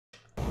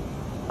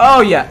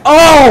Oh yeah.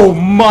 Oh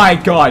my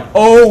god.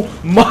 Oh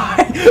my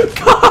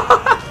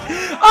god.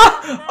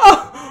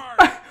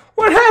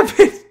 What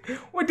happened?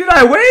 What, did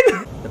I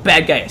win? The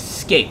bad guy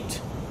escaped.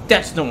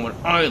 That's not what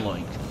I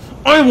like.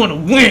 I want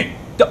to win.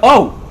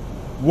 Oh.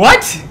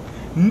 What?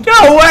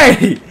 No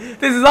way.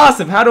 This is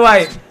awesome. How do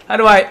I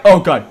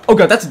oh god. Oh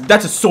god,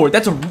 that's a sword.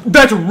 That's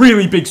a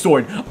really big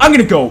sword. I'm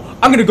going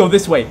to go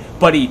this way.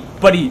 Buddy.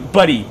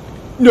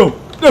 No.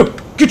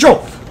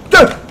 Control.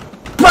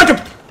 Punch him.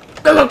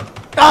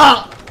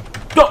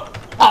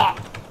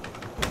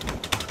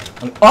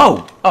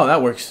 Oh,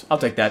 that works. I'll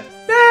take that.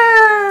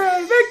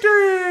 Yay!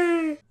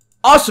 Victory!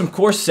 Awesome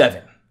Course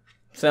 7.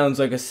 Sounds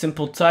like a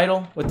simple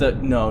title with the...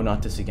 No,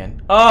 not this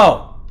again.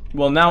 Oh!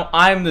 Well, now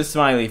I'm the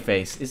smiley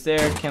face. Is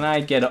there... Can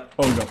I get a...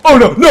 Oh, no.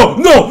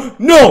 Oh,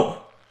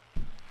 no!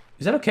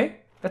 Is that okay?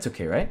 That's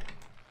okay, right?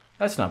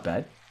 That's not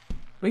bad.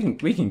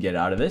 We can get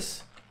out of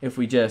this if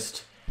we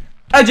just...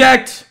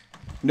 Eject!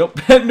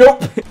 Nope.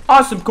 Nope.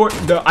 Awesome course.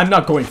 No, I'm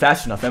not going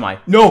fast enough, am I?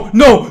 No.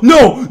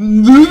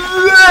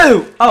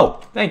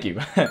 Oh, thank you.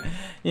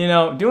 You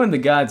know, doing the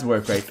God's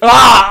work, right?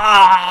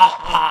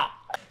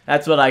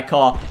 That's what I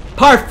call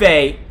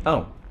parfait.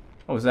 Oh,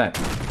 what was that?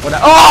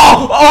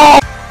 Oh!